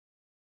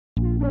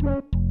Hi,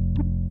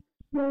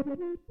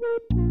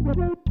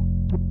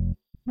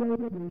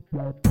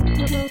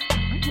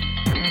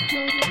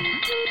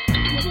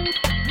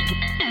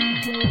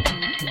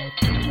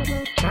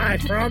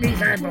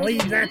 Froggies, I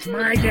believe that's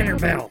my dinner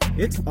bell.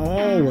 It's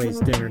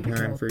always dinner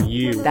time for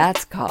you.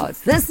 That's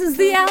 'cause this is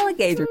the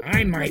Alligator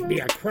I might be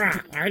a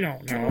croc, I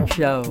don't know.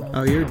 Show.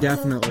 Oh, you're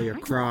definitely a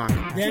croc.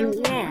 Then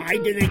why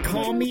do they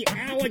call me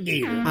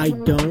Alligator? I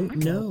don't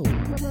know.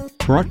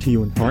 Brought to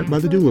you in part by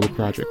the Doolittle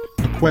Project,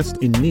 a quest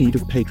in need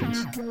of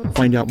patrons.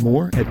 Find out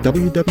more at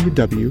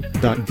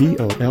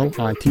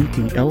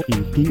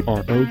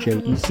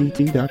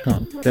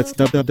www.DOLITTLEPROJECT.com. That's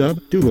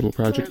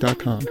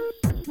www.doolittleproject.com.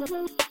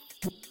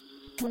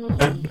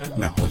 And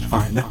now let's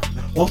find out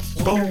what's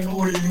going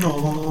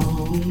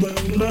on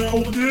in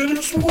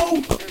Alligator's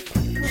world.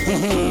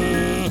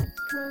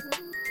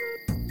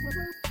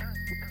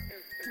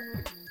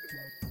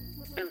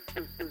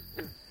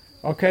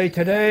 Okay,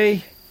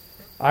 today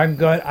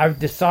I've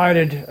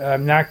decided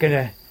I'm not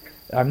gonna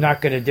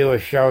do a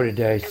show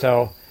today.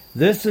 So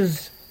this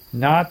is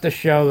not the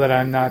show that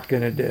I'm not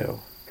gonna do.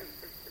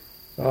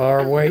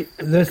 Or wait,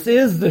 this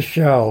is the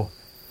show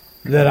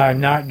that I'm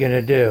not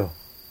gonna do.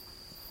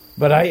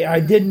 But I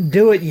didn't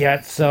do it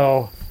yet,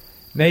 so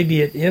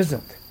maybe it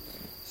isn't.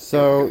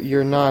 So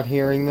you're not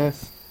hearing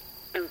this?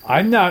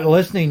 I'm not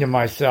listening to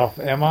myself,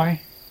 am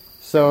I?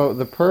 So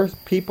the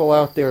people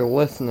out there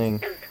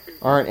listening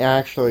aren't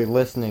actually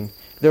listening.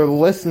 They're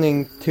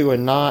listening to a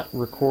not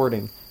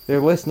recording.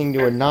 They're listening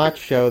to a not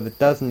show that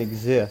doesn't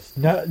exist.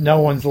 No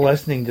one's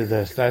listening to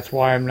this. That's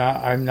why I'm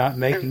not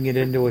making it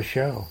into a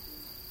show.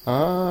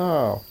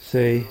 Oh.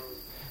 See?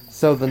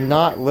 So the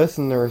not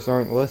listeners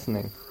aren't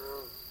listening.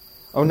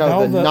 Oh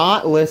no, the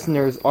not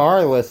listeners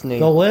are listening.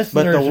 The listeners,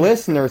 but the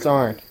listeners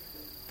aren't.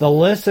 The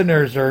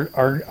listeners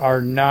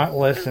are not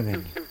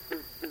listening.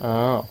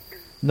 Oh.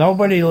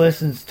 Nobody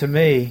listens to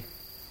me.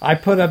 I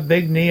put up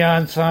big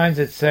neon signs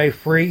that say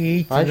free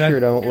eats. I sure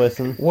don't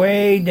listen.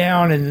 Way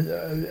down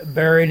and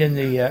buried in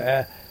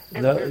the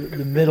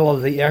middle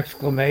of the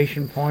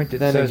exclamation point that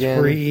then says again,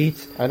 free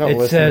eats. I don't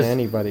listen to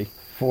anybody.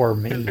 For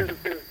me.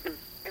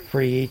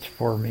 Free eats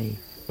for me.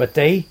 But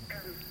they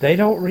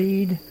don't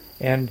read,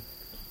 and of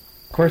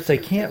course they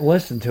can't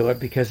listen to it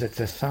because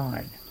it's a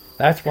sign.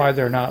 That's why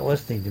they're not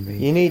listening to me.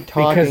 You need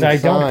talking because I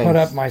signs. don't put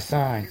up my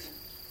signs.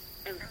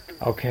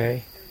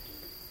 Okay?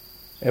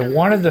 And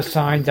one of the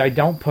signs I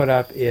don't put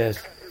up is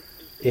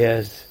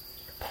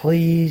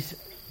please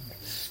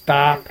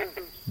stop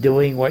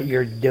doing what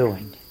you're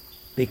doing.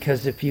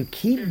 Because if you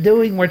keep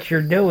doing what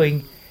you're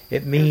doing,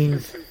 it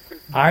means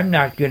I'm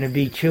not going to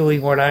be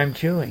chewing what I'm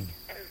chewing.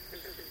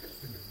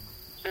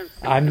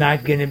 I'm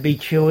not going to be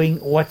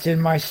chewing what's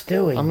in my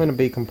stewing. I'm going to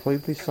be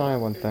completely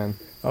silent then.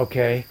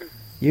 Okay.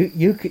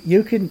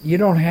 You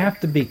don't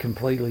have to be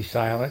completely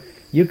silent.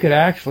 You could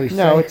actually say...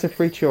 No, it's a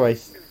free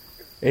choice.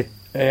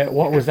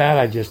 What was that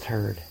I just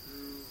heard?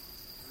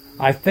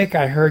 I think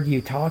I heard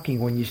you talking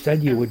when you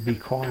said you would be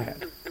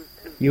quiet.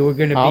 You were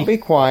going to be... I'll be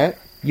quiet.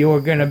 You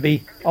were going to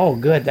be... Oh,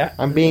 good.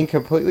 I'm being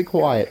completely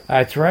quiet.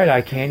 That's right.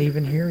 I can't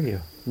even hear you.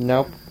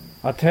 Nope.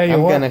 I'll tell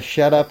you what. I'm going to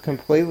shut up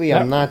completely.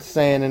 I'm not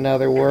saying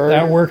another word.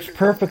 That works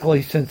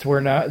perfectly since we're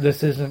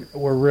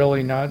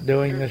really not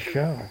doing this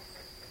show.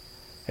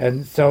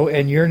 And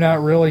you're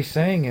not really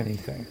saying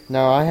anything.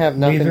 No, I have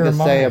nothing to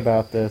say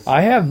about this.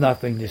 I have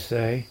nothing to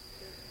say.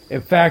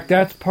 In fact,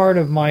 that's part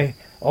of my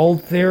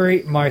old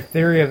theory, my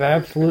theory of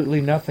absolutely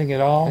nothing at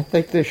all. I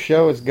think this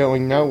show is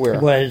going nowhere.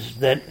 Was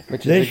that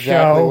which this is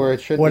exactly show where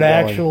it should would be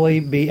going. actually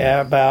be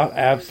about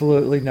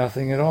absolutely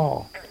nothing at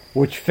all,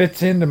 which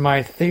fits into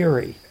my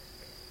theory.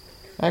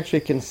 Actually,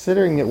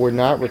 considering that we're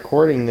not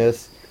recording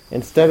this,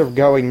 instead of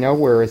going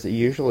nowhere as it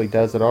usually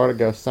does, it ought to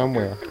go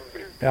somewhere.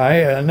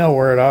 I know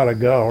where it ought to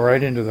go,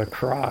 right into the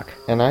crock.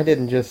 And I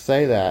didn't just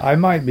say that. I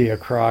might be a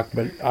crock,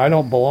 but I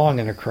don't belong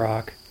in a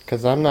crock.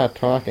 Because I'm not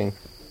talking.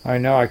 I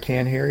know, I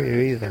can't hear you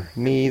either.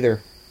 Me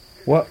either.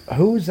 What?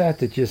 Who was that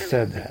just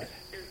said that?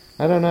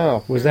 I don't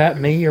know. Was that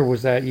me or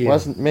was that you? It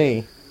wasn't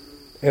me.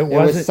 It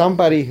was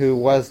somebody who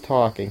was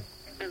talking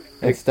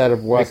instead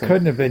of wasn't. It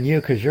couldn't have been you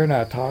because you're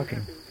not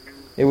talking.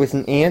 It was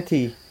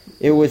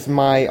it was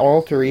my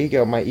alter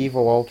ego, my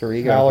evil alter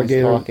ego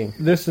Alligator, who's talking.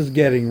 This is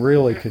getting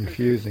really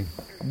confusing.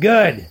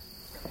 Good.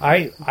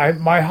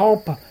 My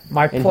hope,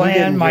 my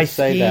plan, my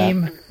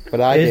scheme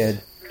but I is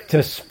did.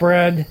 To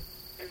spread...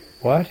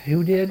 What?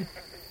 Who did?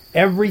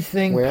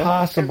 Everything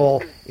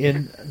possible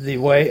in the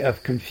way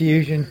of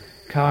confusion,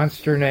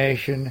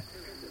 consternation,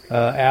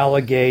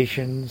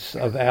 allegations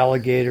of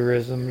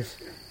alligatorisms,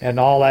 and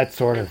all that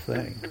sort of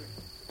thing.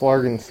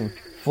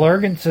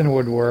 Flurgenson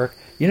would work.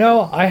 You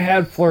know, I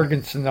had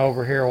Flurgenson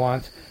over here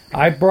once.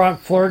 I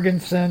brought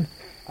Flurgenson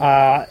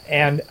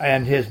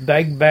and his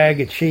big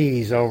bag of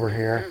cheese over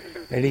here,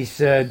 and he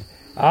said,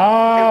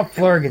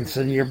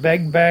 Flurgenson, your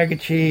big bag of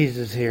cheese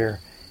is here.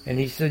 And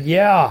he said,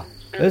 yeah,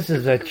 this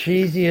is the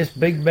cheesiest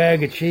big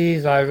bag of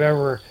cheese I've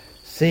ever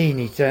seen.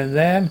 He said, and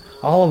then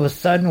all of a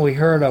sudden we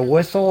heard a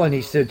whistle, and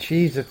he said,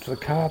 cheese, it's the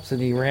cops,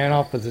 and he ran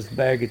off with his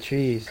bag of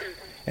cheese.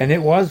 And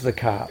it was the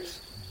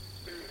cops.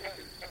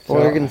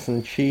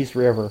 Florgenson Cheese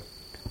River.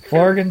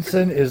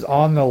 Florgenson is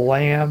on the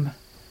lam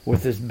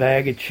with his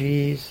bag of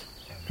cheese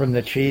from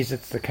the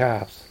Cheez-Its the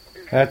Cops.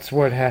 That's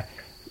what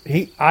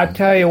I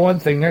tell you one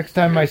thing, next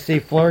time I see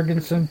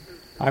Florgenson,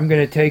 I'm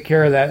going to take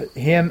care of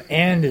him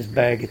and his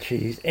bag of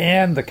cheese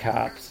and the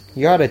Cops.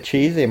 You ought to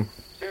cheese him.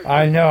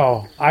 I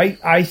know.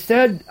 I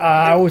said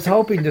I was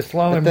hoping to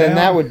slow him down. Then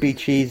that would be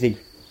cheesy.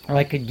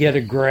 I could get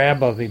a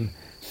grab of him.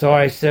 So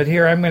I said,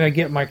 here, I'm going to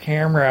get my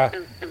camera out.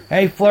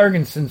 Hey,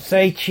 Florgenson,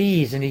 say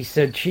cheese. And he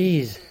said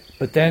cheese.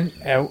 But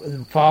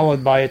then,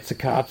 followed by it's the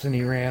Cops, and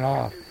he ran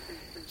off.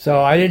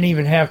 So I didn't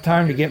even have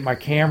time to get my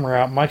camera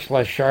out, much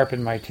less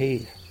sharpen my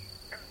teeth.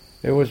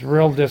 It was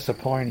real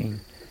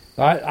disappointing.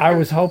 I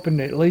was hoping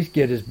to at least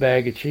get his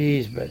bag of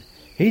cheese, but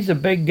he's a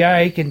big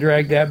guy. He can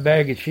drag that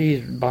bag of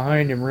cheese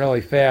behind him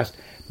really fast.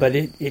 But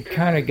it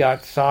kind of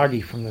got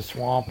soggy from the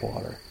swamp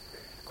water.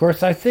 Of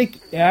course, I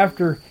think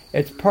after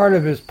it's part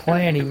of his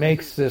plan, he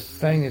makes this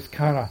thing that's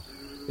kind of,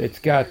 it's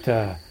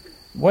got,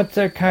 what's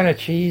that kind of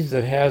cheese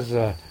that has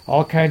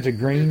all kinds of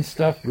green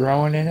stuff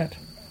growing in it?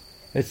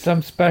 It's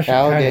some special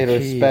Alligator kind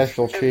of cheese.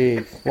 special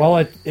cheese.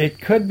 Well,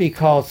 it could be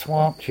called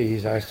swamp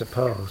cheese, I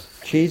suppose.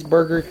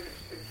 Cheeseburger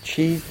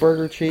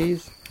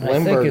cheese?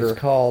 I think it's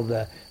called,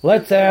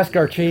 let's ask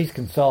our cheese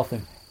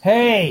consultant.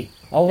 Hey,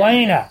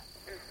 Elena,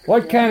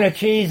 what kind of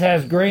cheese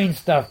has green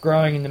stuff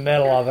growing in the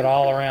middle of it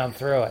all around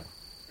through it?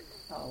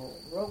 Oh,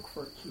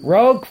 Roquefort cheese.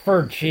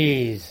 Roquefort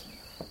cheese.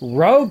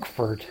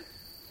 Roquefort.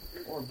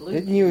 Or blue.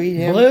 Didn't you eat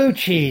him? Blue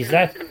cheese,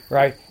 that's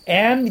right.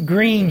 And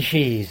green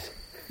cheese.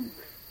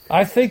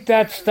 I think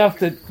that stuff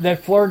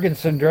that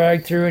Florgenson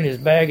dragged through in his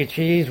bag of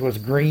cheese was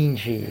green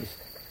cheese.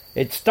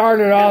 It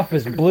started off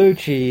as blue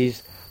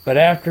cheese, but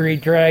after he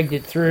dragged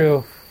it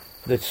through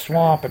the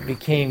swamp, it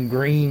became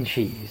green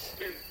cheese.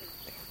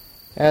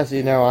 As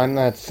you know, I'm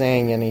not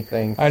saying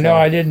anything. I know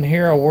I didn't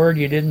hear a word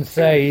you didn't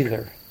say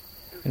either.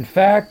 In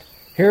fact,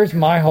 here's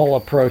my whole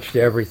approach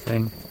to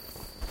everything.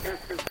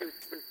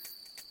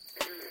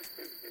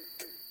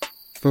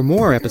 For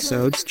more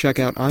episodes, check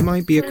out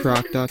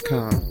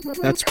imightbeacroc.com.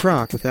 That's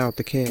croc without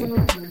the K.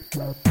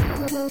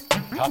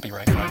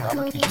 Copyright by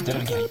Robert E.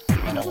 Stittlegate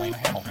and Elena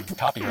Hamilton.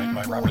 Copyright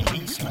by Robert E.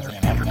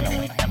 Stittlegate and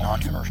Elena Hamilton.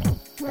 Non-commercial.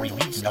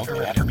 Release. No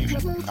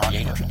attribution.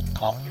 Non-commercial.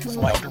 Commons.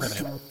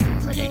 Derivative.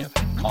 Creative.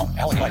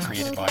 Alligator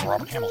created by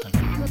Robert Hamilton.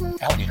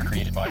 Alligator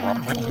created by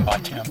Robert. Written by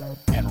Tim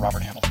and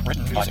Robert Hamilton.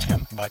 Written by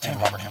Tim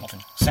and Robert Hamilton.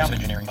 Sound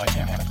engineering by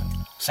Tim Hamilton.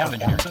 Sound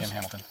engineering Tim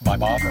Hamilton. By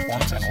Bob,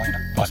 Performance, and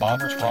Elena. By Bob,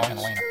 Frog, and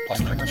Elena.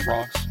 Plus crickets,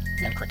 frogs,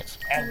 and crickets.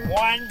 And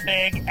one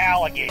big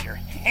alligator.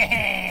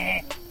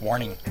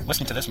 Warning.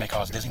 Listening to this may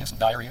cause dizziness,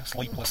 diarrhea,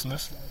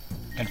 sleeplessness,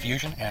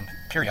 confusion, and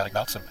periodic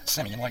bouts of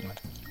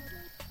semi-enlightenment.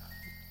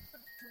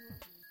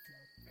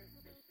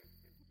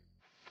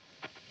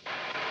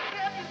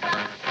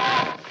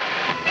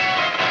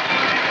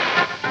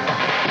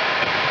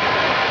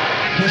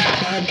 This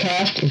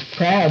podcast is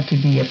proud to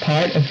be a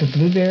part of the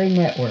Blueberry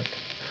Network.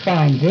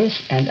 Find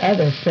this and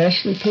other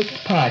freshly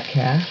picked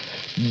podcasts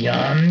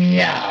Yum,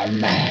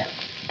 yum.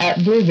 at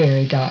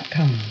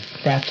blueberry.com.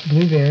 That's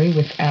blueberry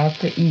without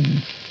the E.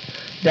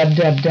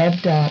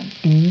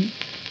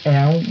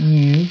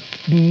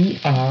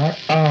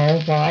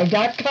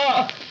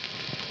 www.blueberry.com.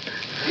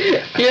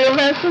 You're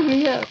messing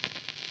me up.